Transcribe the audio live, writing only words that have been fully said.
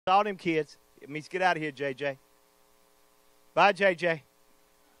All them kids. It means get out of here, JJ. Bye, JJ.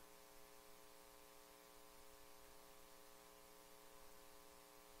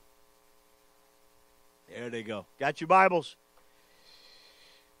 There they go. Got your Bibles?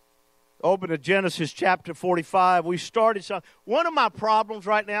 Open to Genesis chapter 45. We started some. One of my problems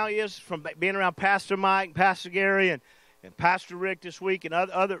right now is from being around Pastor Mike, and Pastor Gary, and Pastor Rick this week, and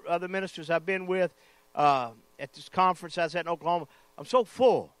other ministers I've been with at this conference I was at in Oklahoma. I'm so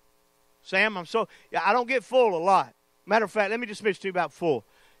full. Sam, I don't get full a lot. Matter of fact, let me just mention to you about full.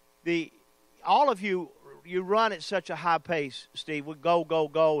 All of you run at such a high pace, Steve. We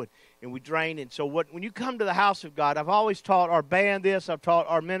go, and we drain. And so when you come to the house of God, I've always taught our band this, I've taught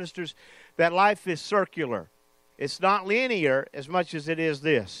our ministers, that life is circular. It's not linear as much as it is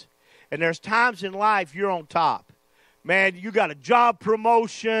this. And there's times in life you're on top. Man, you got a job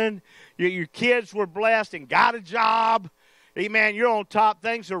promotion. Your kids were blessed and got a job. Amen, you're on top.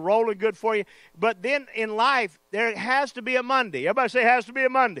 Things are rolling good for you. But then in life, there has to be a Monday. Everybody say, has to be a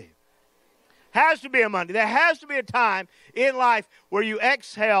Monday. Has to be a Monday. There has to be a time in life where you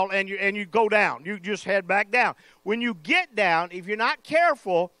exhale and you go down. You just head back down. When you get down, if you're not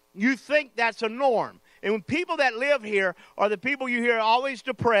careful, you think that's a norm. And when people that live here are the people you hear always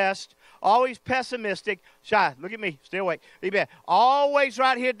depressed, always pessimistic. Shy, look at me, stay awake. Always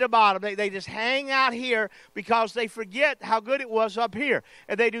right here at the bottom. They just hang out here because they forget how good it was up here.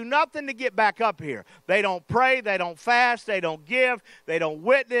 And they do nothing to get back up here. They don't pray, they don't fast, they don't give, they don't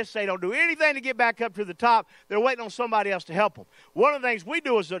witness, they don't do anything to get back up to the top. They're waiting on somebody else to help them. One of the things we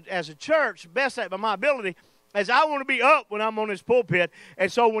do as a church, best at my ability, is I want to be up when I'm on this pulpit.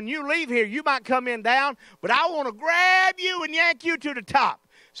 And so when you leave here, you might come in down, but I want to grab you and yank you to the top.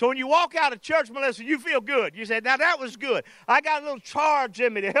 So when you walk out of church, Melissa, you feel good. You say, now that was good. I got a little charge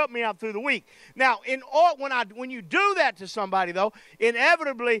in me to help me out through the week. Now, when you do that to somebody, though,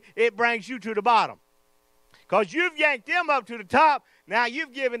 inevitably it brings you to the bottom. Because you've yanked them up to the top. Now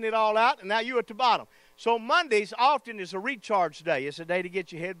you've given it all out, and now you're at the bottom. So Mondays often is a recharge day. It's a day to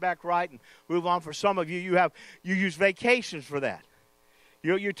get your head back right and move on. For some of you, you use vacations for that.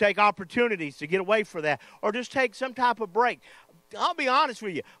 You take opportunities to get away for that, or just take some type of break. I'll be honest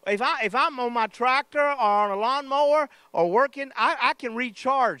with you. If I'm on my tractor or on a lawnmower or working, I can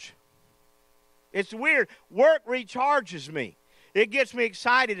recharge. It's weird. Work recharges me. It gets me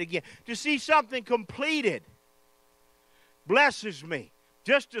excited again. To see something completed blesses me.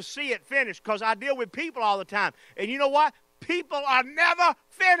 Just to see it finished, because I deal with people all the time. And you know what? People are never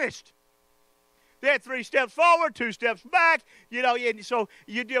finished. They're 3 steps forward, 2 steps back. And so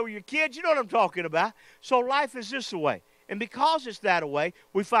you deal with your kids. You know what I'm talking about. So life is this way. And because it's that way,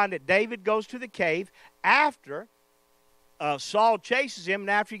 we find that David goes to the cave after Saul chases him and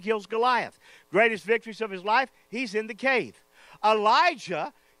after he kills Goliath. Greatest victories of his life, he's in the cave.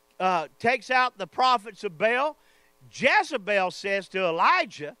 Elijah takes out the prophets of Baal. Jezebel says to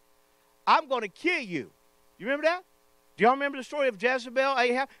Elijah, I'm going to kill you. You remember that? Do y'all remember the story of Jezebel,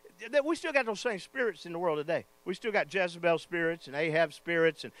 Ahab? We still got those same spirits in the world today. We still got Jezebel spirits and Ahab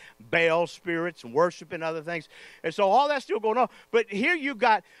spirits and Baal spirits and worship and other things. And so all that's still going on. But here you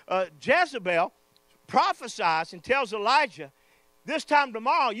got Jezebel prophesies and tells Elijah, this time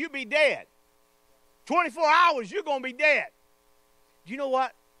tomorrow you'll be dead. 24 hours, you're going to be dead. You know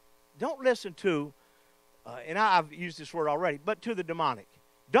what? Don't listen to, and I've used this word already, but to the demonic.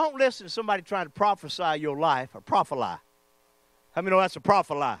 Don't listen to somebody trying to prophesy your life or prophesy. How many know that's a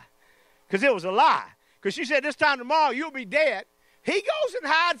prophesy? Because it was a lie. Because she said, this time tomorrow, you'll be dead. He goes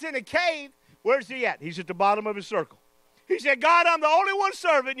and hides in a cave. Where's he at? He's at the bottom of his circle. He said, God, I'm the only one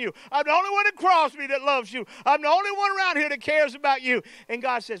serving you. I'm the only one across me that loves you. I'm the only one around here that cares about you. And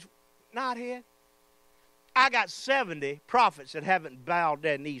God says, knothead, I got 70 prophets that haven't bowed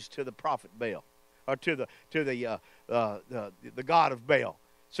their knees to the prophet Baal, or to the God of Baal.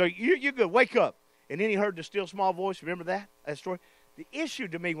 So you're good. Wake up. And then he heard the still small voice. Remember that story? The issue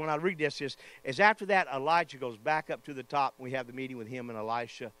to me when I read this is after that, Elijah goes back up to the top. We have the meeting with him and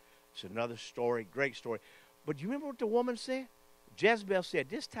Elisha. It's another story, great story. But do you remember what the woman said? Jezebel said,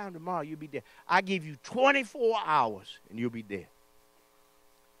 this time tomorrow you'll be dead. I give you 24 hours and you'll be dead.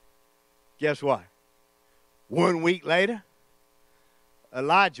 Guess what? 1 week later,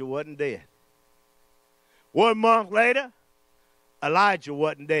 Elijah wasn't dead. 1 month later, Elijah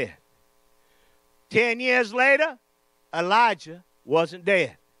wasn't dead. 10 years later, Elijah wasn't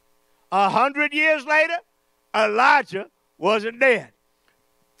dead. 100 years later, Elijah wasn't dead.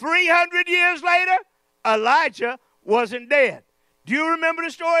 300 years later, Elijah wasn't dead. Do you remember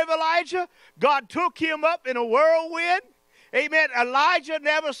the story of Elijah? God took him up in a whirlwind. Amen. Elijah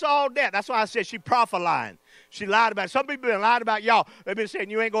never saw death. That's why I said she prophesied. She lied about it. Some people have been lying about y'all. They've been saying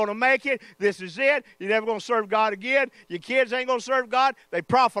you ain't going to make it. This is it. You're never going to serve God again. Your kids ain't going to serve God. They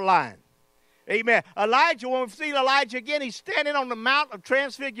prophet lying. Amen. Elijah, when we see Elijah again, he's standing on the Mount of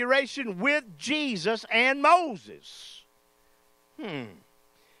Transfiguration with Jesus and Moses.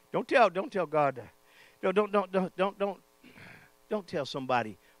 Don't tell God. Don't tell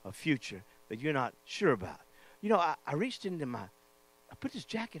somebody a future that you're not sure about. You know, I reached into I put this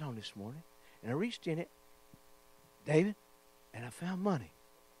jacket on this morning, and I reached in it, David, and I found money.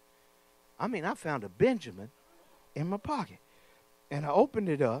 I mean, I found a Benjamin in my pocket. And I opened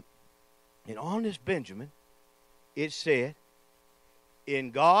it up, and on this Benjamin, it said,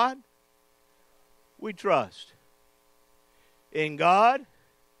 in God we trust. In God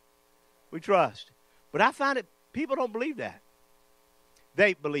we trust. But I find that people don't believe that.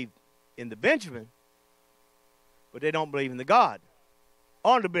 They believe in the Benjamin, but they don't believe in the God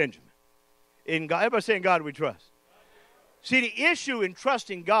on the Benjamin. In God, everybody say in God we trust. See, the issue in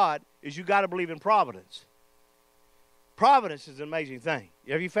trusting God is you got to believe in providence. Providence is an amazing thing.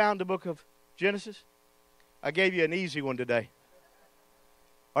 Have you found the book of Genesis? I gave you an easy one today.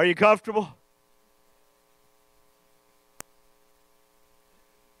 Are you comfortable?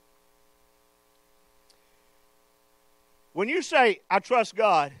 When you say, I trust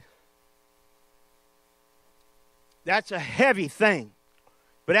God, that's a heavy thing.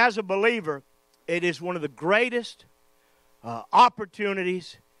 But as a believer, it is one of the greatest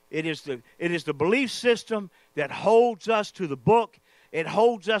opportunities. It is the belief system that holds us to the book. It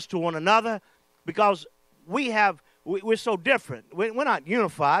holds us to one another because we're so different. We're not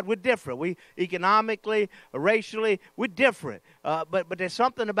unified. We're different. We economically, racially, we're different. But there's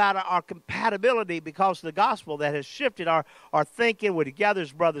something about our compatibility because of the gospel that has shifted our thinking. We're together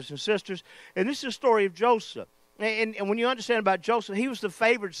as brothers and sisters. And this is the story of Joseph. And when you understand about Joseph, he was the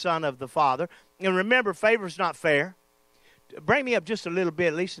favored son of the father. And remember, favor is not fair. Bring me up just a little bit,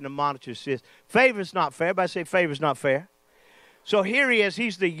 at least in the monitor says, favor is not fair. Everybody say favor is not fair. So here he is.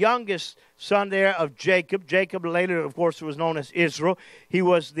 He's the youngest son there of Jacob. Jacob later, of course, was known as Israel. He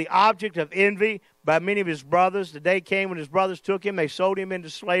was the object of envy by many of his brothers. The day came when his brothers took him. They sold him into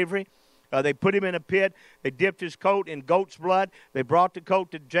slavery. They put him in a pit. They dipped his coat in goat's blood. They brought the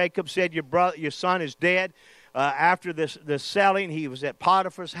coat to Jacob, said, your son is dead. After the selling, he was at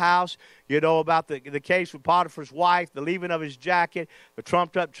Potiphar's house. You know about the case with Potiphar's wife, the leaving of his jacket, the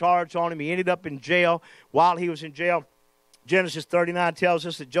trumped-up charge on him. He ended up in jail. While he was in jail, Genesis 39 tells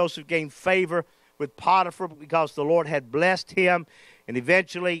us that Joseph gained favor with Potiphar because the Lord had blessed him. And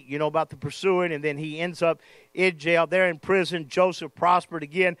eventually, you know about the pursuing, and then he ends up in jail. There in prison, Joseph prospered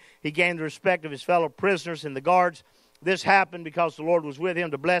again. He gained the respect of his fellow prisoners and the guards. This happened because the Lord was with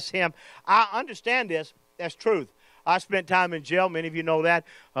him to bless him. I understand this. That's truth. I spent time in jail, many of you know that,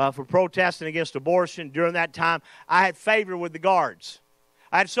 for protesting against abortion. During that time, I had favor with the guards.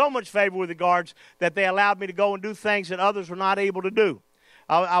 I had so much favor with the guards that they allowed me to go and do things that others were not able to do.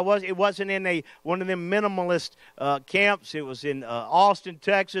 It wasn't in one of them minimalist camps. It was in Austin,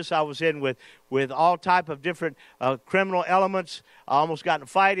 Texas. I was in with all type of different criminal elements. I almost got in a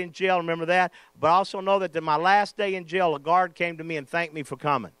fight in jail, remember that. But I also know that my last day in jail, a guard came to me and thanked me for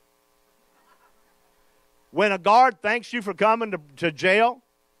coming. When a guard thanks you for coming to jail,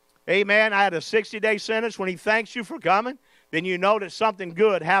 amen, I had a 60-day sentence. When he thanks you for coming, then you know that something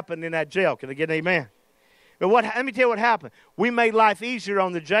good happened in that jail. Can I get an amen? But let me tell you what happened. We made life easier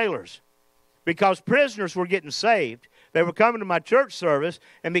on the jailers because prisoners were getting saved. They were coming to my church service,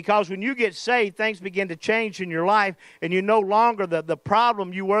 and because when you get saved, things begin to change in your life, and you're no longer the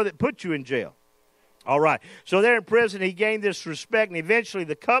problem you were that put you in jail. All right. So there in prison, he gained this respect, and eventually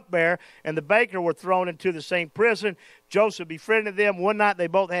the cupbearer and the baker were thrown into the same prison. Joseph befriended them. One night they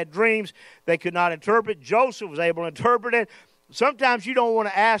both had dreams they could not interpret. Joseph was able to interpret it. Sometimes you don't want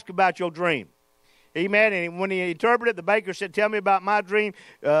to ask about your dream. Amen. And when he interpreted, the baker said, tell me about my dream.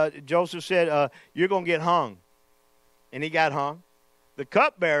 Joseph said, you're going to get hung. And he got hung. The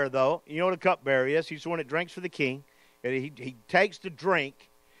cupbearer, though, you know what a cupbearer is? He's the one that drinks for the king. And he takes the drink.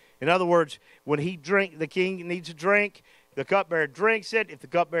 In other words, when the king needs a drink, the cupbearer drinks it. If the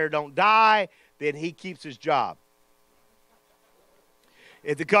cupbearer don't die, then he keeps his job.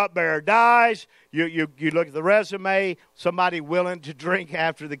 If the cupbearer dies, you look at the resume, somebody willing to drink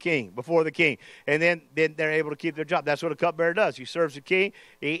before the king. And then they're able to keep their job. That's what a cupbearer does. He serves the king,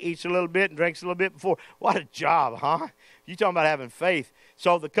 he eats a little bit and drinks a little bit before. What a job, huh? You talking about having faith.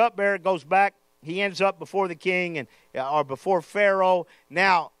 So the cupbearer goes back. He ends up before the king or before Pharaoh.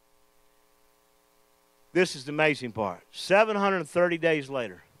 Now, this is the amazing part. 730 days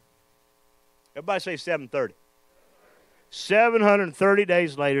later. Everybody say 730. 730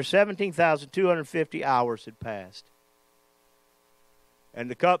 days later, 17,250 hours had passed.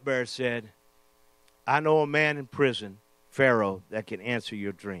 And the cupbearer said, I know a man in prison, Pharaoh, that can answer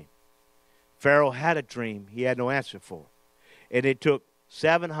your dream. Pharaoh had a dream he had no answer for. And it took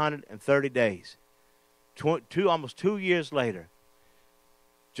 730 days. Almost 2 years later,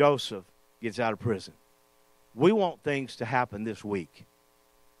 Joseph gets out of prison. We want things to happen this week.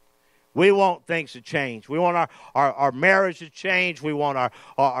 We want things to change. We want our marriage to change. We want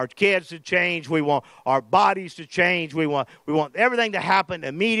our kids to change. We want our bodies to change. We want everything to happen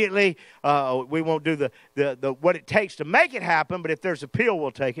immediately. We won't do the what it takes to make it happen, but if there's a pill,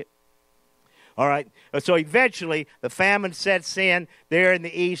 we'll take it. All right. So eventually, the famine sets in there in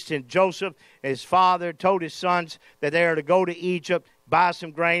the east, and Joseph, his father, told his sons that they are to go to Egypt, buy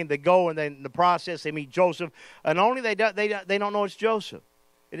some grain. They go, and then in the process, they meet Joseph, and only they don't know it's Joseph.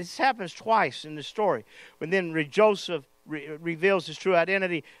 This happens twice in the story. When then Joseph reveals his true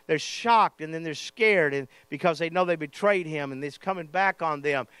identity, they're shocked, and then they're scared, and because they know they betrayed him, and it's coming back on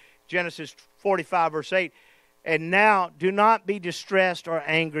them. Genesis 45, verse 8. And now do not be distressed or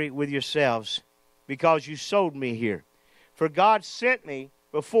angry with yourselves, because you sold me here. For God sent me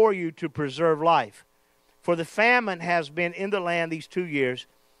before you to preserve life. For the famine has been in the land these 2 years,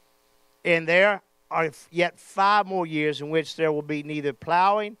 and there are yet 5 more years in which there will be neither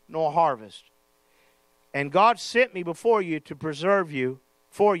plowing nor harvest. And God sent me before you to preserve you,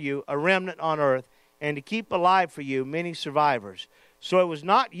 for you, a remnant on earth, and to keep alive for you many survivors. So it was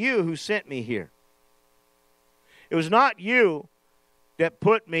not you who sent me here. It was not you that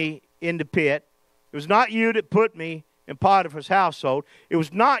put me in the pit. It was not you that put me in Potiphar's household. It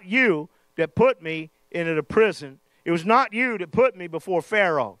was not you that put me into the prison. It was not you that put me before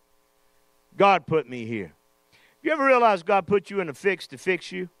Pharaoh. God put me here. You ever realize God put you in a fix to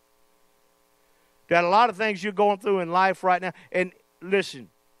fix you? That a lot of things you're going through in life right now. And listen,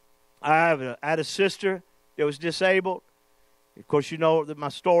 I had a sister that was disabled. Of course, you know my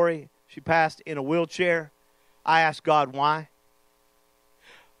story. She passed in a wheelchair. I asked God why.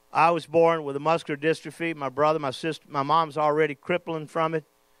 I was born with a muscular dystrophy. My brother, my sister, my mom's already crippling from it.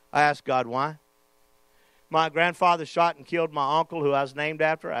 I asked God why. My grandfather shot and killed my uncle, who I was named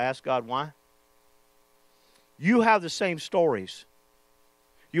after. I asked God why. You have the same stories.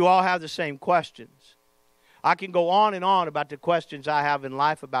 You all have the same questions. I can go on and on about the questions I have in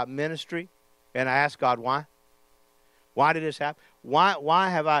life about ministry, and I ask God why. Why did this happen? Why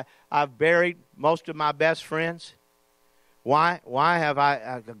have I've buried most of my best friends? Why have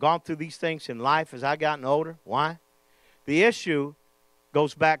I gone through these things in life as I gotten older? Why? The issue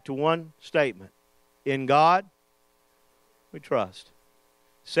goes back to one statement. In God, we trust.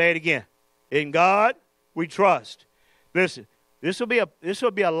 Say it again. In God, we trust. Listen, this will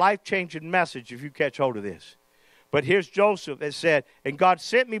be a life-changing message if you catch hold of this. But here's Joseph that said, and God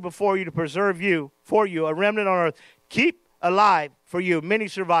sent me before you to preserve you, for you, a remnant on earth. Keep alive for you many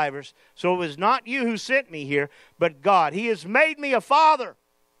survivors. So it was not you who sent me here, but God. He has made me a father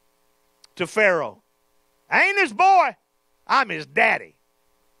to Pharaoh. I ain't his boy. I'm his daddy.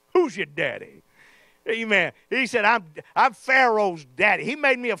 Who's your daddy? Amen. He said, I'm Pharaoh's daddy. He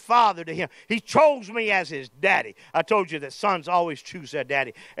made me a father to him. He chose me as his daddy. I told you that sons always choose their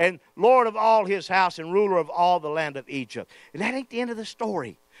daddy. And Lord of all his house and ruler of all the land of Egypt. And that ain't the end of the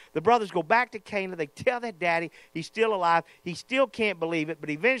story. The brothers go back to Canaan. They tell their daddy he's still alive. He still can't believe it. But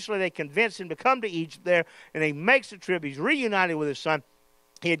eventually they convince him to come to Egypt there. And he makes the trip. He's reunited with his son.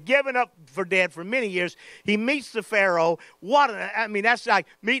 He had given up for dead for many years. He meets the Pharaoh. That's like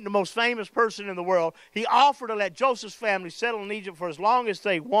meeting the most famous person in the world. He offered to let Joseph's family settle in Egypt for as long as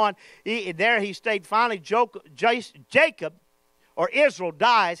they want. There he stayed. Finally, Jacob, or Israel,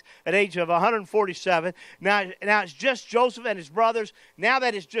 dies at the age of 147. Now it's just Joseph and his brothers. Now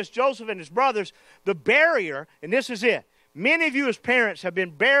that it's just Joseph and his brothers, the barrier, and this is it. Many of you as parents have been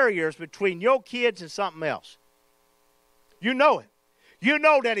barriers between your kids and something else. You know it. You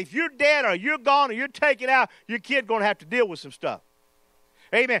know that if you're dead or you're gone or you're taken out, your kid's going to have to deal with some stuff.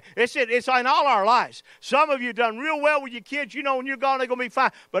 Amen. It's in all our lives. Some of you done real well with your kids. You know when you're gone, they're going to be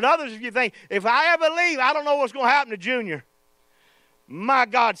fine. But others of you think, if I ever leave, I don't know what's going to happen to Junior. My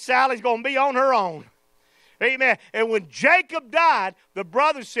God, Sally's going to be on her own. Amen. And when Jacob died, the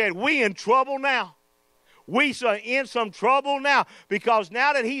brothers said, we in trouble now. We are in some trouble now. Because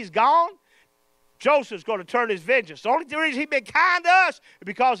now that he's gone, Joseph's going to turn his vengeance. The only reason he's been kind to us is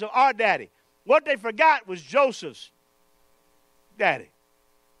because of our daddy. What they forgot was Joseph's daddy.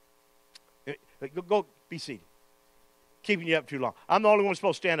 Go be seated. Keeping you up too long. I'm the only one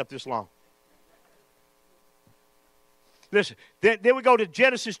supposed to stand up this long. Listen, then we go to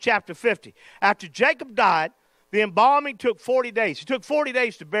Genesis chapter 50. After Jacob died, The embalming took 40 days. It took 40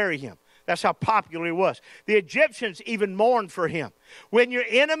 days to bury him. That's how popular he was. The Egyptians even mourned for him. When your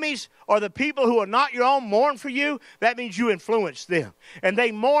enemies or the people who are not your own mourn for you, that means you influenced them. And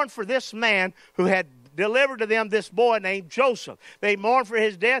they mourned for this man who had delivered to them this boy named Joseph. They mourned for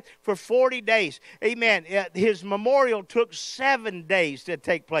his death for 40 days. Amen. His memorial took 7 days to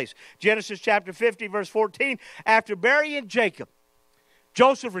take place. Genesis chapter 50, verse 14. After burying Jacob,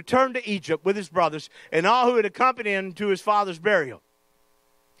 Joseph returned to Egypt with his brothers and all who had accompanied him to his father's burial.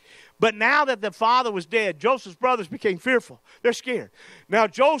 But now that the father was dead, Joseph's brothers became fearful. They're scared. Now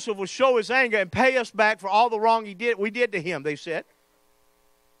Joseph will show his anger and pay us back for all the wrong we did to him, they said.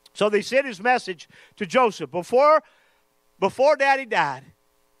 So they sent his message to Joseph. Before Daddy died,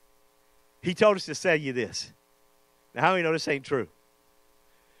 he told us to say you this. Now, how many know this ain't true?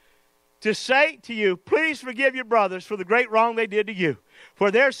 To say to you, please forgive your brothers for the great wrong they did to you, for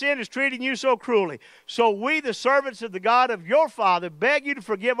their sin is treating you so cruelly. So we, the servants of the God of your father, beg you to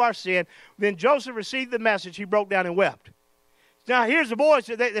forgive our sin. Then Joseph received the message. He broke down and wept. Now, here's the boys.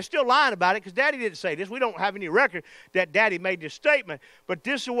 They're still lying about it because Daddy didn't say this. We don't have any record that Daddy made this statement. But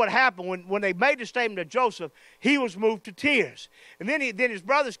this is what happened. When they made the statement to Joseph, he was moved to tears. And then his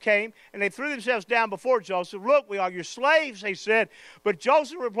brothers came, and they threw themselves down before Joseph. Look, we are your slaves, they said. But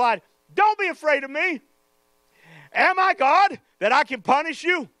Joseph replied, don't be afraid of me. Am I God that I can punish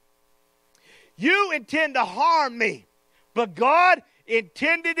you? You intend to harm me, but God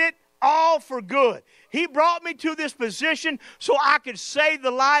intended it all for good. He brought me to this position so I could save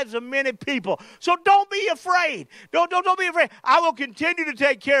the lives of many people. So don't be afraid. Don't be afraid. I will continue to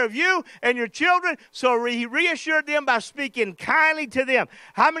take care of you and your children. So he reassured them by speaking kindly to them.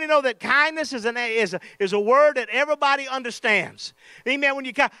 How many know that kindness is a word that everybody understands? Amen.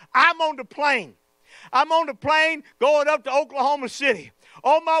 I'm on the plane. I'm on the plane going up to Oklahoma City.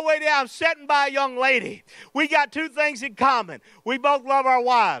 On my way down, I'm sitting by a young lady. We got two things in common. We both love our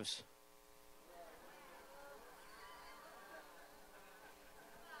wives.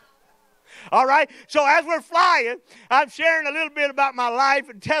 All right? So as we're flying, I'm sharing a little bit about my life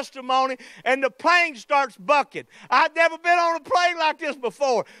and testimony, and the plane starts bucking. I've never been on a plane like this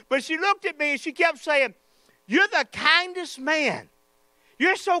before. But she looked at me and she kept saying, you're the kindest man.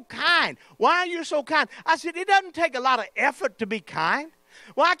 You're so kind. Why are you so kind? I said, it doesn't take a lot of effort to be kind.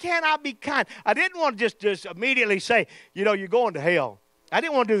 Why can't I be kind? I didn't want to just immediately say, you're going to hell. I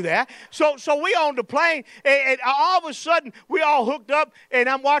didn't want to do that. So we on the plane, and all of a sudden, we all hooked up, and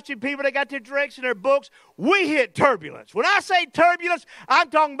I'm watching people, they got their drinks and their books. We hit turbulence. When I say turbulence, I'm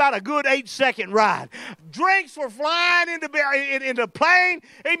talking about a good 8-second ride. Drinks were flying in the plane.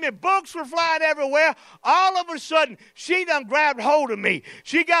 Amen. Books were flying everywhere. All of a sudden, she done grabbed hold of me.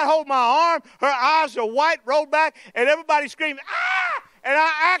 She got hold of my arm. Her eyes are white, rolled back, and everybody screaming, ah! And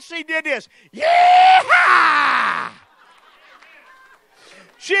I actually did this. Yeah!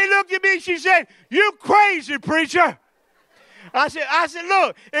 She looked at me, she said, you crazy preacher. I said,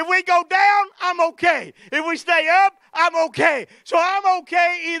 look, if we go down, I'm okay. If we stay up, I'm okay. So I'm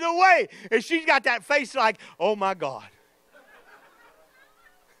okay either way. And she's got that face like, oh my God.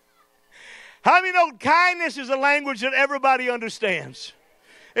 How many know kindness is a language that everybody understands?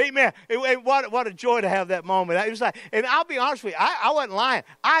 Amen. What a joy to have that moment. It was like, and I'll be honest with you, I wasn't lying.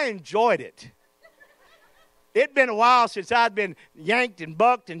 I enjoyed it. It'd been a while since I'd been yanked and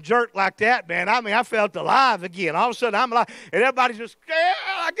bucked and jerked like that, man. I mean, I felt alive again. All of a sudden, I'm alive. And everybody's just,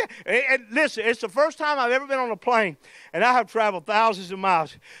 and listen, it's the first time I've ever been on a plane, and I have traveled thousands of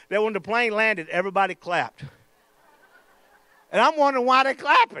miles, that when the plane landed, everybody clapped. And I'm wondering why they're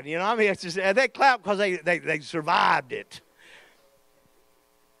clapping. It's just, they clapped because they survived it.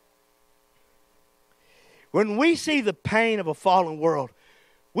 When we see the pain of a fallen world,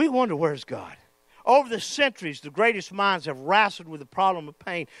 we wonder, where's God? Over the centuries, the greatest minds have wrestled with the problem of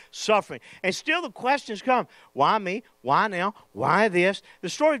pain, suffering. And still the questions come, why me? Why now? Why this? The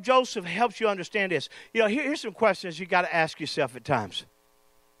story of Joseph helps you understand this. Here's some questions you got to ask yourself at times.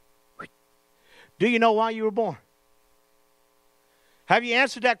 Do you know why you were born? Have you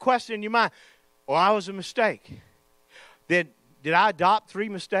answered that question in your mind? Well, I was a mistake. Did I adopt 3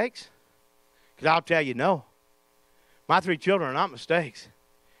 mistakes? Because I'll tell you, no. My 3 children are not mistakes.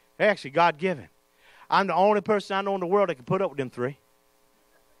 They're actually God-given. I'm the only person I know in the world that can put up with them 3.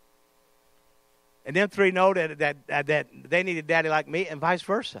 And them 3 know that they need a daddy like me, and vice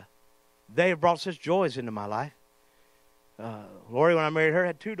versa. They have brought such joys into my life. Lori, when I married her,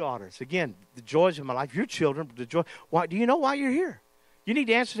 had 2 daughters. Again, the joys of my life. Your children, the joy. Why, do you know why you're here? You need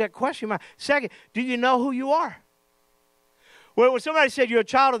to answer that question. Second, do you know who you are? Well, when somebody said you're a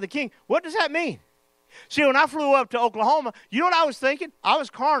child of the King, what does that mean? See, when I flew up to Oklahoma, you know what I was thinking? I was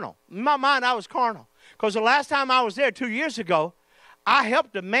carnal. In my mind, I was carnal. Because the last time I was there 2 years ago, I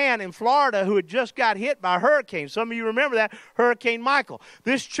helped a man in Florida who had just got hit by a hurricane. Some of you remember that, Hurricane Michael.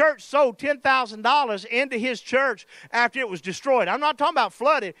 This church sold $10,000 into his church after it was destroyed. I'm not talking about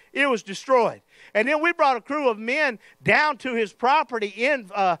flooded. It was destroyed. And then we brought a crew of men down to his property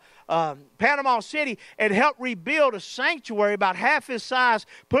in Panama City and helped rebuild a sanctuary about half his size,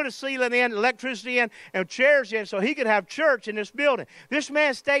 put a ceiling in, electricity in, and chairs in so he could have church in this building. This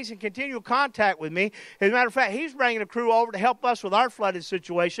man stays in continual contact with me. As a matter of fact, he's bringing a crew over to help us with our flooded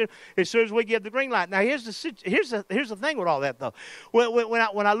situation as soon as we give the green light. Now, here's the thing with all that, though.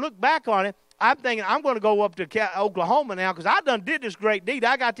 When I look back on it, I'm thinking I'm going to go up to Oklahoma now because I done did this great deed.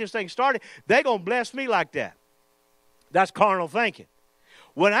 I got this thing started. They're going to bless me like that. That's carnal thinking.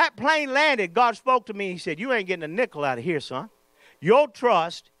 When that plane landed, God spoke to me. He said, you ain't getting a nickel out of here, son. Your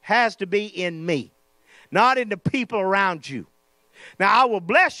trust has to be in me, not in the people around you. Now, I will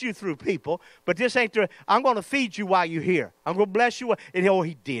bless you through people, but this ain't the, I'm going to feed you while you're here. I'm going to bless you. And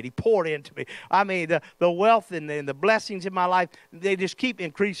he did. He poured into me. I mean, the wealth and the blessings in my life, they just keep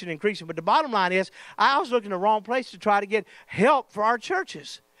increasing. But the bottom line is, I was looking in the wrong place to try to get help for our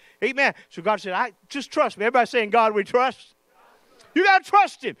churches. Amen. So God said, just trust me. Everybody saying, God, we trust. You got to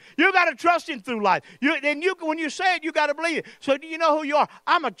trust him. You got to trust him through life. When you say it, you got to believe it. So do you know who you are?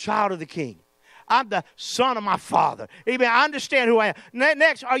 I'm a child of the King. I'm the son of my Father. Amen. I understand who I am.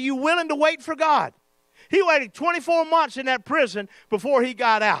 Next, are you willing to wait for God? He waited 24 months in that prison before he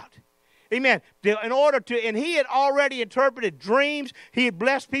got out. Amen. And he had already interpreted dreams. He had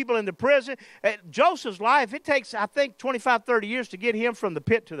blessed people in the prison. Joseph's life, it takes, I think, 25, 30 years to get him from the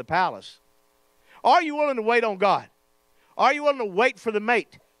pit to the palace. Are you willing to wait on God? Are you willing to wait for the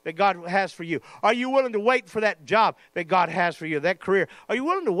mate that God has for you? Are you willing to wait for that job that God has for you, that career? Are you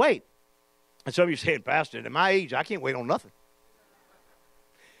willing to wait? And some of you saying, Pastor, at my age, I can't wait on nothing.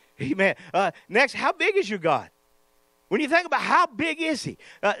 Amen. Next, how big is your God? When you think about how big is he?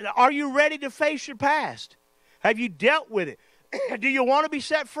 Are you ready to face your past? Have you dealt with it? Do you want to be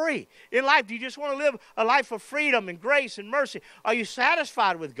set free in life? Do you just want to live a life of freedom and grace and mercy? Are you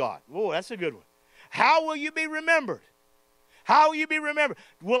satisfied with God? Oh, that's a good one. How will you be remembered? How will you be remembered?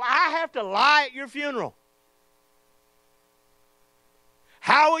 Will I have to lie at your funeral?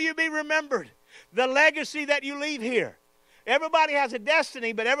 How will you be remembered? The legacy that you leave here. Everybody has a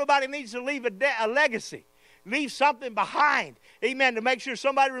destiny, but everybody needs to leave a legacy. Leave something behind. Amen. To make sure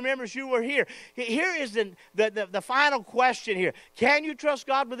somebody remembers you were here. Here is the final question here. Can you trust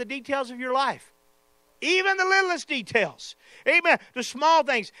God with the details of your life? Even the littlest details. Amen. The small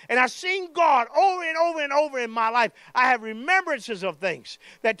things. And I've seen God over and over and over in my life. I have remembrances of things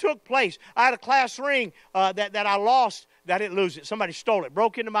that took place. I had a class ring that I lost. I didn't lose it. Somebody stole it.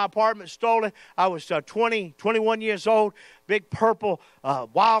 Broke into my apartment, stole it. I was 21 years old. Big purple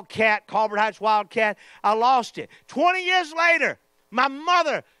Wildcat, Colbert Heights Wildcat. I lost it. 20 years later, my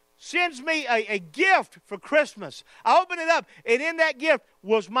mother sends me a gift for Christmas. I opened it up, and in that gift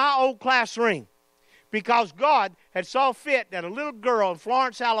was my old class ring. Because God had saw fit that a little girl in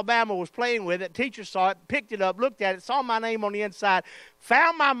Florence, Alabama was playing with it. Teacher saw it, picked it up, looked at it, saw my name on the inside,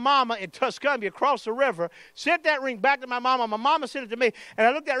 found my mama in Tuscumbia across the river, sent that ring back to my mama. My mama sent it to me, and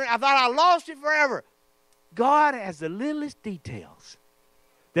I looked at that ring. I thought I lost it forever. God has the littlest details.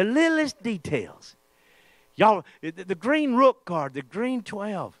 The littlest details. Y'all, the green rook card, the green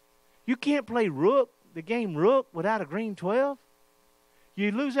 12. You can't play rook, the game rook, without a green 12.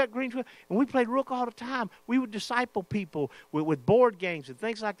 You lose that green 12. And we played rook all the time. We would disciple people with board games and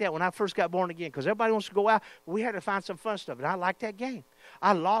things like that when I first got born again, because everybody wants to go out. We had to find some fun stuff, and I liked that game.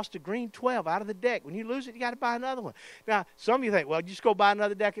 I lost a green 12 out of the deck. When you lose it, you got to buy another one. Now, some of you think, well, just go buy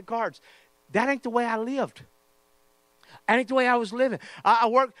another deck of cards. That ain't the way I lived. That ain't the way I was living. I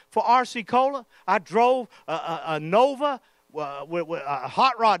worked for RC Cola. I drove a Nova, with a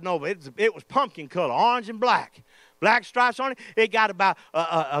hot rod Nova. It was pumpkin color, orange and black. Black stripes on it. It got about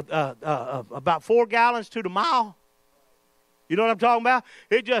 4 gallons to the mile. You know what I'm talking about?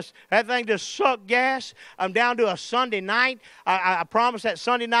 That thing just sucked gas. I'm down to a Sunday night. I promised that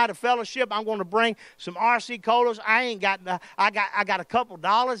Sunday night of fellowship I'm going to bring some RC Colas. I got a couple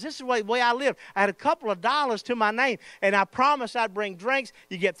dollars. This is the way I lived. I had a couple of dollars to my name, and I promised I'd bring drinks.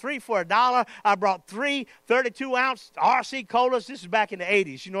 You get 3 for $1. I brought 3 32-ounce RC Colas. This is back in the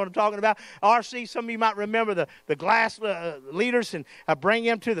 80s. You know what I'm talking about? RC, some of you might remember the glass liters, and I bring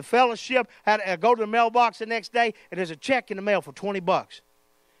them to the fellowship. I go to the mailbox the next day, and there's a check in the mail for $20.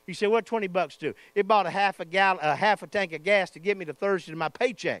 You say, what $20 do? It bought a half a tank of gas to get me to Thursday to my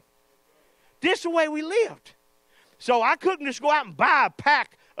paycheck. This is the way we lived. So I couldn't just go out and buy a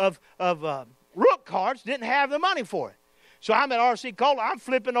pack of rook cards. Didn't have the money for it. So I'm at RC Cola. I'm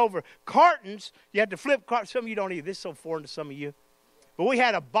flipping over cartons. You have to flip cartons. Some of you don't either. This is so foreign to some of you. But we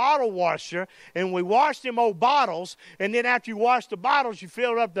had a bottle washer, and we washed them old bottles, and then after you wash the bottles, you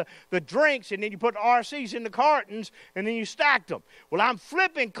fill up the drinks, and then you put the RCs in the cartons, and then you stacked them. Well, I'm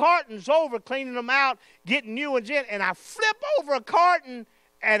flipping cartons over, cleaning them out, getting new ones in, and I flip over a carton,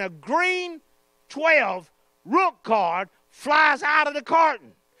 and a green 12 rook card flies out of the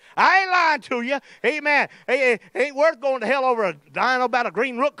carton. I ain't lying to you. Amen. It ain't worth going to hell over dying about a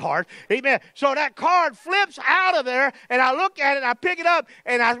green rook card. Amen. So that card flips out of there, and I look at it, and I pick it up,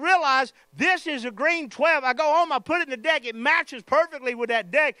 and I realize this is a green 12. I go home, I put it in the deck. It matches perfectly with that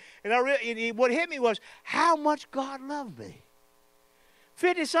deck. And what hit me was how much God loved me.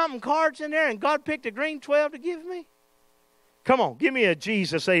 50-something cards in there, and God picked a green 12 to give me? Come on, give me a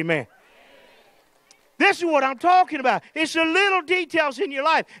Jesus, amen. This is what I'm talking about. It's the little details in your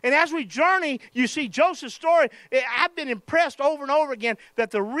life. And as we journey, you see Joseph's story. I've been impressed over and over again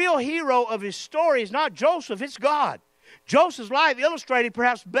that the real hero of his story is not Joseph, it's God. Joseph's life illustrated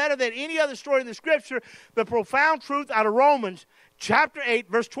perhaps better than any other story in the Scripture the profound truth out of Romans chapter 8,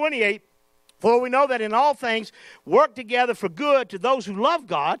 verse 28. For we know that in all things work together for good to those who love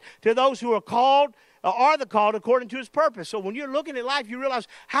God, to those who are called, are the called according to his purpose. So when you're looking at life, you realize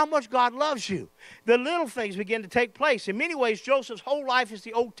how much God loves you. The little things begin to take place. In many ways, Joseph's whole life is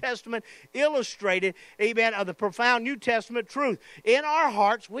the Old Testament illustrated, amen, of the profound New Testament truth. In our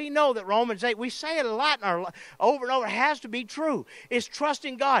hearts, we know that Romans 8, we say it a lot over and over, it has to be true. It's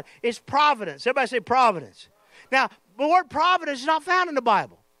trusting God. It's providence. Everybody say providence. Now, the word providence is not found in the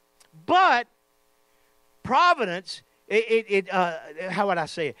Bible. But providence, how would I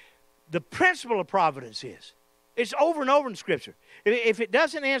say it? The principle of providence is. It's over and over in Scripture. If it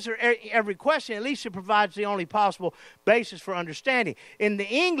doesn't answer every question, at least it provides the only possible basis for understanding. In the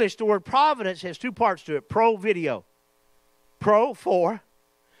English, the word providence has two parts to it. Pro-video. Pro for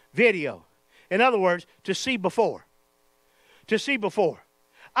video. In other words, to see before. To see before.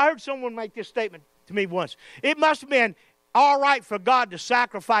 I heard someone make this statement to me once. It must have been all right for God to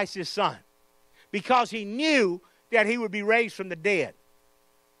sacrifice his son because he knew that he would be raised from the dead.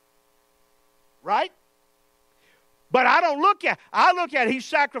 Right? But I look at he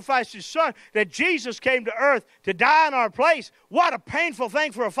sacrificed his son, that Jesus came to earth to die in our place. What a painful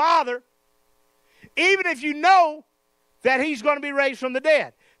thing for a father. Even if you know that he's going to be raised from the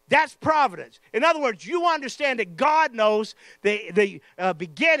dead. That's providence. In other words, you understand that God knows the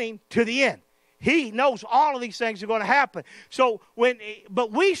beginning to the end. He knows all of these things are going to happen.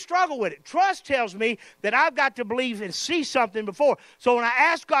 But we struggle with it. Trust tells me that I've got to believe and see something before. So when I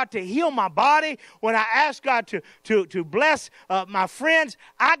ask God to heal my body, when I ask God to bless my friends,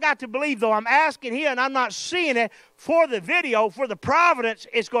 I got to believe, though I'm asking here and I'm not seeing it, for the video, for the providence,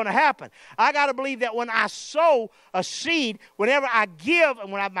 it's going to happen. I got to believe that when I sow a seed, whenever I give,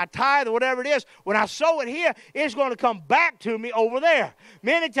 and when I my tithe or whatever it is, when I sow it here, it's going to come back to me over there.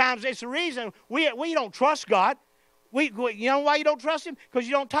 Many times it's the reason we don't trust God. You know why you don't trust him? Because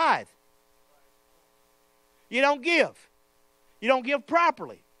you don't tithe. You don't give. You don't give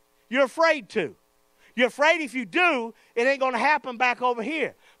properly. You're afraid to. You're afraid if you do, it ain't going to happen back over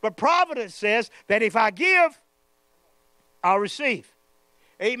here. But providence says that if I give, I'll receive.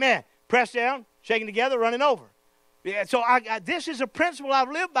 Amen. Press down, shaking together, running over. Yeah, so this is a principle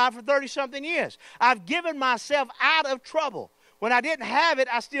I've lived by for 30-something years. I've given myself out of trouble. When I didn't have it,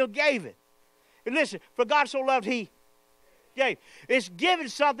 I still gave it. And listen, for God so loved, he gave. It's giving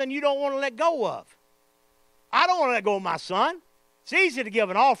something you don't want to let go of. I don't want to let go of my son. It's easy to give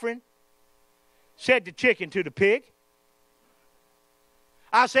an offering. Said the chicken to the pig.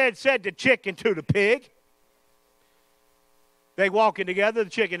 I said the chicken to the pig. They walking together, the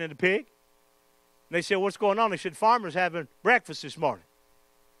chicken and the pig. And they said, what's going on? They said, farmer's having breakfast this morning.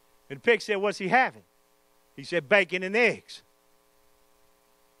 And the pig said, what's he having? He said, bacon and eggs.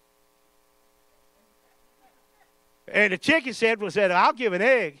 And the chicken said, I'll give an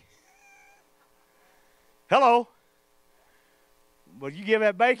egg. Hello. But you give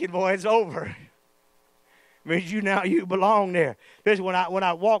that bacon, boy, it's over. Means you belong there. Listen, when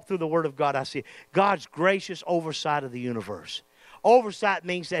I walk through the Word of God, I see God's gracious oversight of the universe. Oversight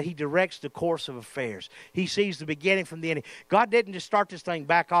means that he directs the course of affairs. He sees the beginning from the ending. God didn't just start this thing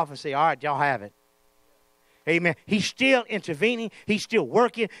back off and say, all right, y'all have it. Amen. He's still intervening. He's still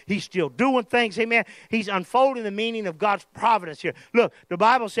working. He's still doing things. Amen. He's unfolding the meaning of God's providence here. Look, the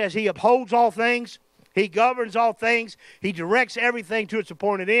Bible says he upholds all things. He governs all things. He directs everything to its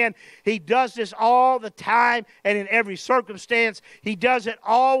appointed end. He does this all the time and in every circumstance. He does it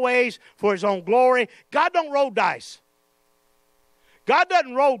always for his own glory. God don't roll dice. God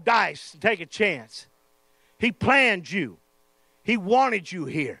doesn't roll dice and take a chance. He planned you. He wanted you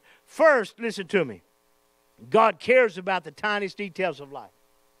here. First, listen to me. God cares about the tiniest details of life.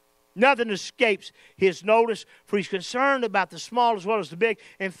 Nothing escapes his notice, for he's concerned about the small as well as the big.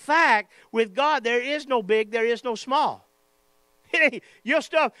 In fact, with God, there is no big, there is no small. Your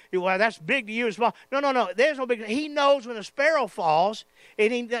stuff, well, that's big to you and small. No. There's no big. He knows when a sparrow falls,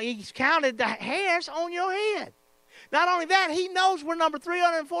 and he's counted the hairs on your head. Not only that, he knows where number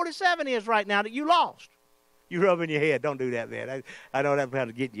 347 is right now that you lost. You're rubbing your head. Don't do that, man. I know that's how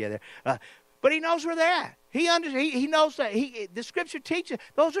to get you there. But he knows where they're at. He knows that. The Scripture teaches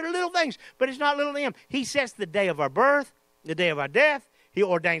those are the little things, but it's not little to him. He sets the day of our birth, the day of our death. He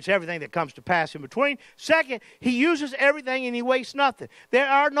ordains everything that comes to pass in between. Second, he uses everything and he wastes nothing. There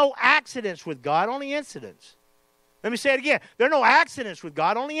are no accidents with God, only incidents. Let me say it again. There are no accidents with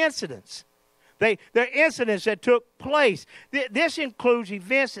God, only incidents. They're incidents that took place. This includes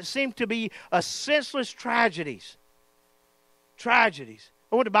events that seem to be senseless tragedies. Tragedies.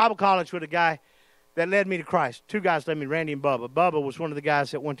 I went to Bible college with a guy that led me to Christ. Two guys led me, Randy and Bubba. Bubba was one of the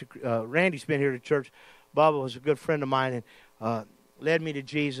guys that went to, Randy's been here to church. Bubba was a good friend of mine and led me to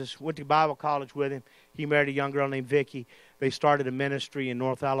Jesus. Went to Bible college with him. He married a young girl named Vicky. They started a ministry in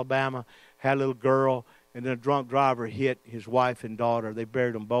North Alabama, had a little girl, and then a drunk driver hit his wife and daughter. They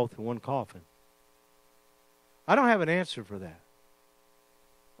buried them both in one coffin. I don't have an answer for that.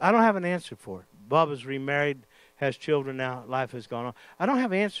 I don't have an answer for it. Bubba's remarried, has children now, life has gone on. I don't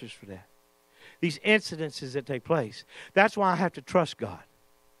have answers for that. These incidences that take place. That's why I have to trust God.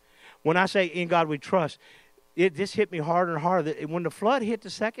 When I say in God we trust, this hit me harder and harder. When the flood hit the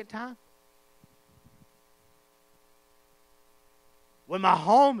second time, when my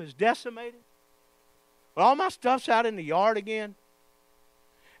home is decimated, when all my stuff's out in the yard again,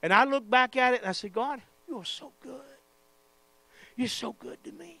 and I look back at it and I say, God, you are so good. You're so good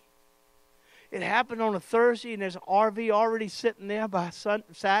to me. It happened on a Thursday, and there's an RV already sitting there by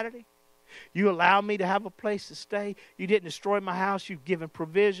Saturday. You allowed me to have a place to stay. You didn't destroy my house. You've given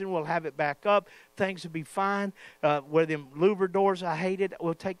provision. We'll have it back up. Things will be fine. Where them louver doors I hated,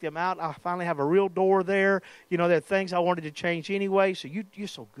 we'll take them out. I finally have a real door there. You know, there are things I wanted to change anyway, so you're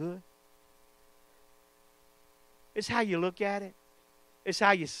so good. It's how you look at it. It's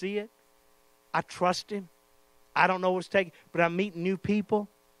how you see it. I trust him. I don't know what's taking, but I'm meeting new people.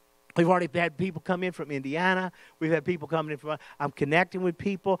 We've already had people come in from Indiana. We've had people coming in from, I'm connecting with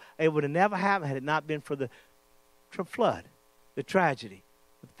people. It would have never happened had it not been for the flood, the tragedy,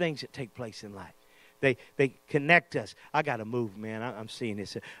 the things that take place in life. They connect us. I got to move, man. I'm seeing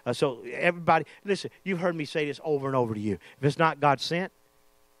this. So everybody, listen, you've heard me say this over and over to you. If it's not God sent,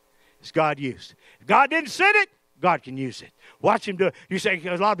 it's God used. If God didn't send it, God can use it. Watch him do it. You say,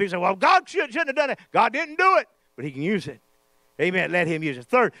 a lot of people say, well, God shouldn't have done it. God didn't do it, but he can use it. Amen. Let him use it.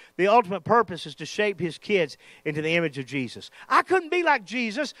 Third, the ultimate purpose is to shape his kids into the image of Jesus. I couldn't be like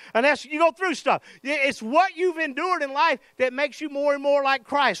Jesus unless you go through stuff. It's what you've endured in life that makes you more and more like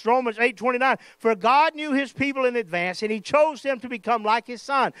Christ. Romans 8:29. For God knew his people in advance, and he chose them to become like his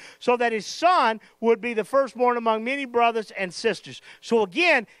son, so that his son would be the firstborn among many brothers and sisters. So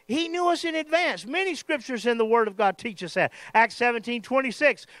again, he knew us in advance. Many scriptures in the Word of God teach us that. Acts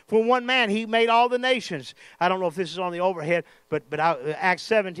 17:26. For one man he made all the nations. I don't know if this is on the overhead, but Acts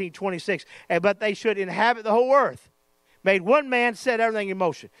 17:26. But they should inhabit the whole earth. Made one man, set everything in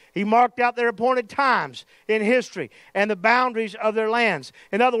motion. He marked out their appointed times in history and the boundaries of their lands.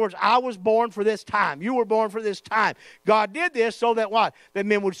 In other words, I was born for this time. You were born for this time. God did this so that what? That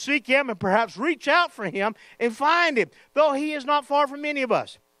men would seek him and perhaps reach out for him and find him, though he is not far from any of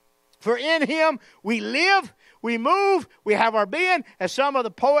us. For in him we live, we move, we have our being. As some of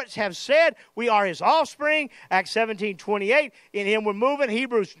the poets have said, we are his offspring. Acts 17:28. In him we're moving.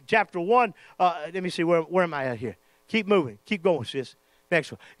 Hebrews chapter 1. Let me see, where am I at here? Keep moving. Keep going, sis.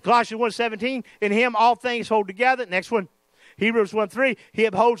 Next one. Colossians 1:17. In him all things hold together. Next one. Hebrews 1:3. He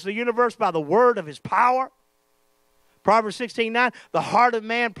upholds the universe by the word of his power. Proverbs 16:9, the heart of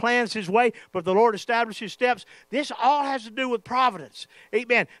man plans his way, but the Lord establishes his steps. This all has to do with providence.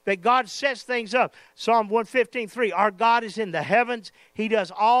 Amen. That God sets things up. Psalm 115:3, our God is in the heavens. He does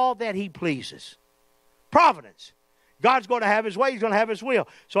all that he pleases. Providence. God's going to have his way. He's going to have his will.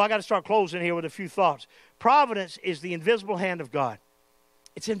 So I got to start closing here with a few thoughts. Providence is the invisible hand of God.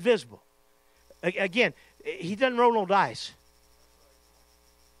 It's invisible. Again, he doesn't roll no dice.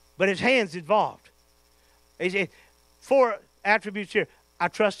 But his hand's involved. Four attributes here. I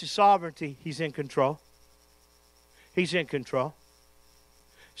trust his sovereignty. He's in control. He's in control.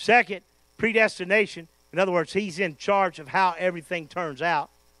 Second, predestination. In other words, he's in charge of how everything turns out.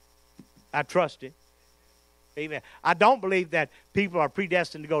 I trust him. Amen. I don't believe that people are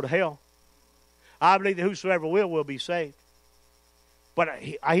predestined to go to hell. I believe that whosoever will be saved. But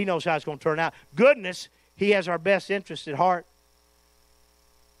he knows how it's going to turn out. Goodness, he has our best interest at heart.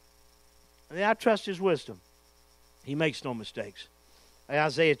 And I trust his wisdom. He makes no mistakes.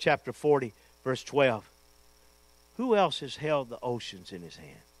 Isaiah chapter 40, verse 12. Who else has held the oceans in his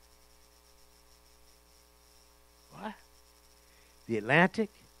hand? What? The Atlantic,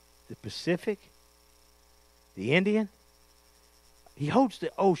 the Pacific, the Indian. He holds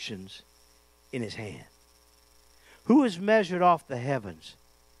the oceans in his hand. Who has measured off the heavens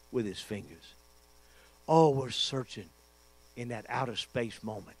with his fingers? Oh, we're searching in that outer space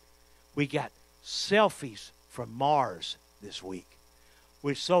moment. We got selfies from Mars this week.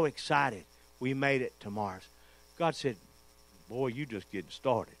 We're so excited we made it to Mars. God said, boy, you just getting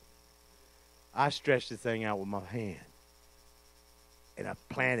started. I stretched the thing out with my hand, and I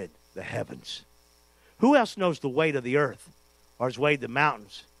planted the heavens. Who else knows the weight of the earth or has weighed the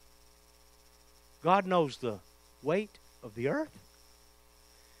mountains? God knows the weight of the earth.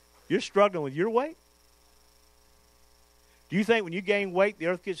 You're struggling with your weight? Do you think when you gain weight, the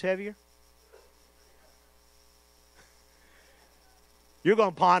earth gets heavier? You're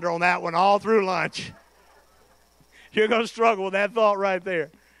going to ponder on that one all through lunch. You're going to struggle with that thought right there.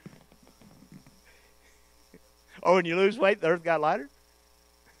 Oh, when you lose weight, the earth got lighter?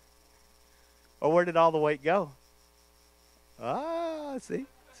 Or where did all the weight go? Ah, see.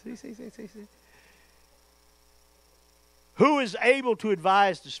 Who is able to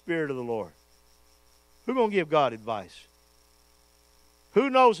advise the Spirit of the Lord? Who's going to give God advice? Who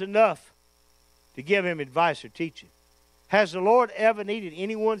knows enough to give him advice or teach him? Has the Lord ever needed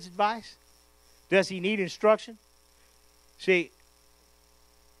anyone's advice? Does he need instruction? See,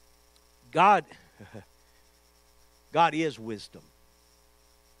 God is wisdom.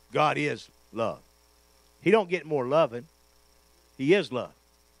 God is love. He don't get more loving. He is love.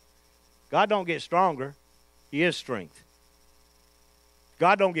 God don't get stronger. He is strength.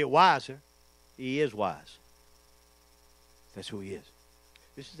 God don't get wiser. He is wise. That's who he is.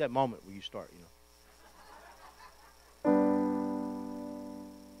 This is that moment where you start,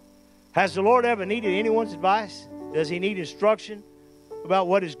 Has the Lord ever needed anyone's advice? Does he need instruction about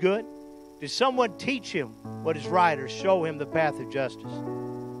what is good? Did someone teach him what is right or show him the path of justice?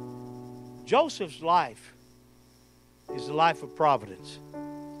 Joseph's life is the life of providence.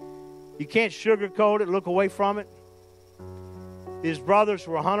 You can't sugarcoat it, look away from it. His brothers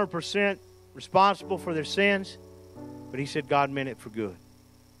were 100% responsible for their sins, but he said God meant it for good.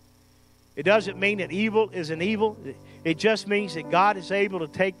 It doesn't mean that evil is an evil. It just means that God is able to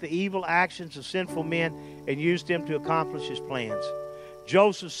take the evil actions of sinful men and use them to accomplish his plans.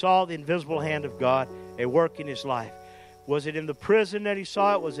 Joseph saw the invisible hand of God at work in his life. Was it in the prison that he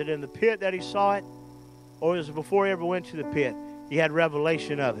saw it? Was it in the pit that he saw it? Or was it before he ever went to the pit? He had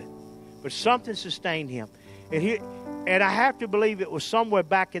revelation of it. But something sustained him. And I have to believe it was somewhere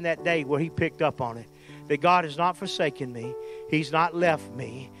back in that day where he picked up on it. That God has not forsaken me. He's not left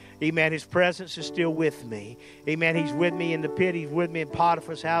me. Amen. His presence is still with me. Amen. He's with me in the pit. He's with me in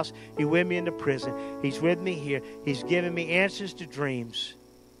Potiphar's house. He's with me in the prison. He's with me here. He's giving me answers to dreams.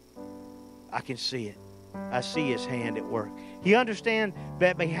 I can see it. I see his hand at work. He understands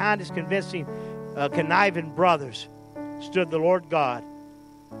that behind his convincing, conniving brothers stood the Lord God,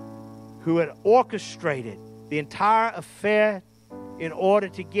 who had orchestrated the entire affair in order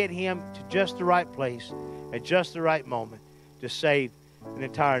to get him to just the right place at just the right moment to save an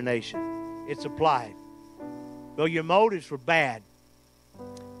entire nation. It's applied. Though your motives were bad,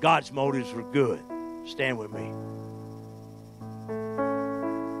 God's motives were good. Stand with me.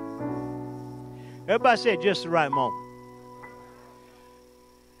 Everybody said just the right moment.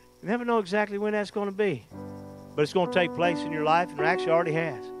 You never know exactly when that's going to be. But it's going to take place in your life, and it actually already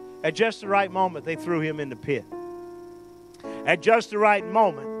has. At just the right moment, they threw him in the pit. At just the right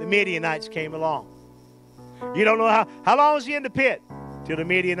moment, the Midianites came along. You don't know how long was he in the pit? Till the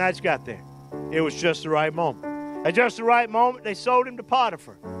Midianites got there. It was just the right moment. At just the right moment, they sold him to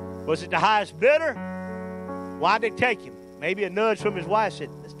Potiphar. Was it the highest bidder? Why'd they take him? Maybe a nudge from his wife said,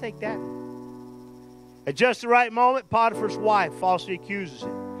 let's take that. At just the right moment, Potiphar's wife falsely accuses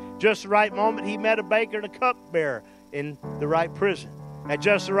him. Just the right moment, he met a baker and a cupbearer in the right prison. At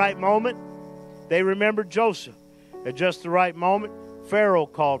just the right moment, they remembered Joseph. At just the right moment, Pharaoh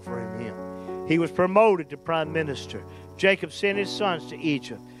called for him. He was promoted to prime minister. Jacob sent his sons to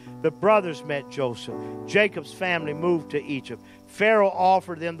Egypt. The brothers met Joseph. Jacob's family moved to Egypt. Pharaoh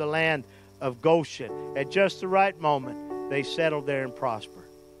offered them the land of Goshen. At just the right moment, they settled there and prospered.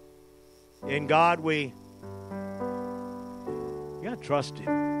 In God, you got to trust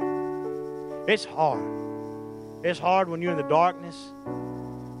him. It's hard. It's hard when you're in the darkness.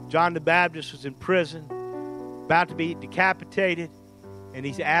 John the Baptist was in prison, about to be decapitated. And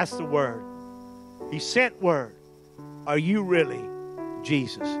he asked the word. He sent word. Are you really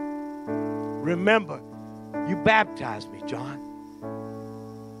Jesus? Remember, you baptized me, John.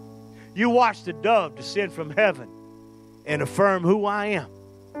 You watched the dove descend from heaven and affirm who I am.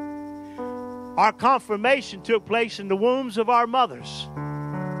 Our confirmation took place in the wombs of our mothers.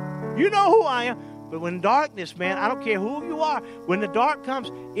 You know who I am. But when darkness, man, I don't care who you are, when the dark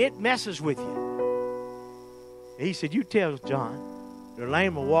comes, it messes with you. And he said, you tell John, the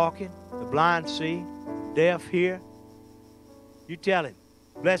lame are walking, the blind see, deaf hear. You tell him,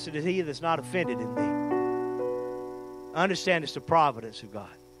 blessed is he that's not offended in thee. Understand it's the providence of God.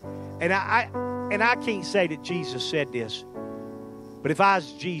 And I can't say that Jesus said this, but if I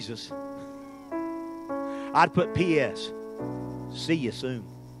was Jesus, I'd put P.S. See you soon.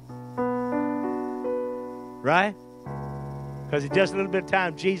 Right? Because in just a little bit of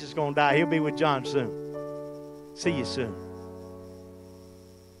time, Jesus is going to die. He'll be with John soon. See you soon.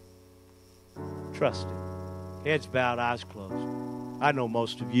 Trust him. Heads bowed, eyes closed. I know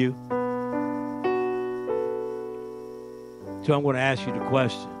most of you. So I'm going to ask you the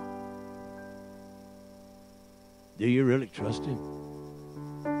question. Do you really trust him?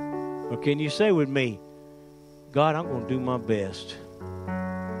 Or can you say with me, God, I'm going to do my best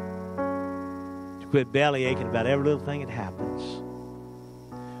to quit belly aching about every little thing that happens.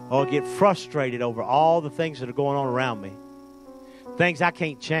 Or get frustrated over all the things that are going on around me. Things I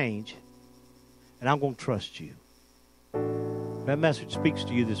can't change. And I'm going to trust you. That message speaks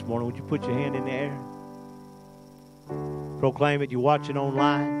to you this morning. Would you put your hand in the air? Proclaim it. You're watching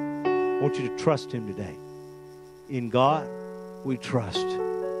online. I want you to trust him today. In God, we trust.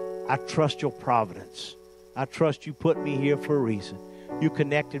 I trust your providence. I trust you put me here for a reason. You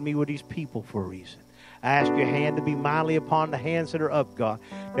connected me with these people for a reason. I ask your hand to be mildly upon the hands that are up, God,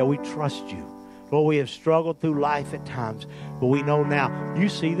 that we trust you. Lord, we have struggled through life at times, but we know now you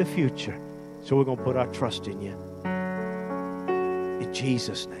see the future. So we're going to put our trust in you. In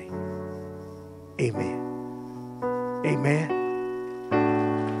Jesus' name, amen. Amen.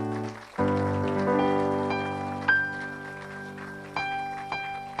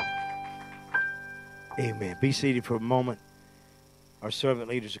 Amen. Be seated for a moment. Our servant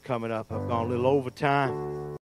leaders are coming up. I've gone a little over time.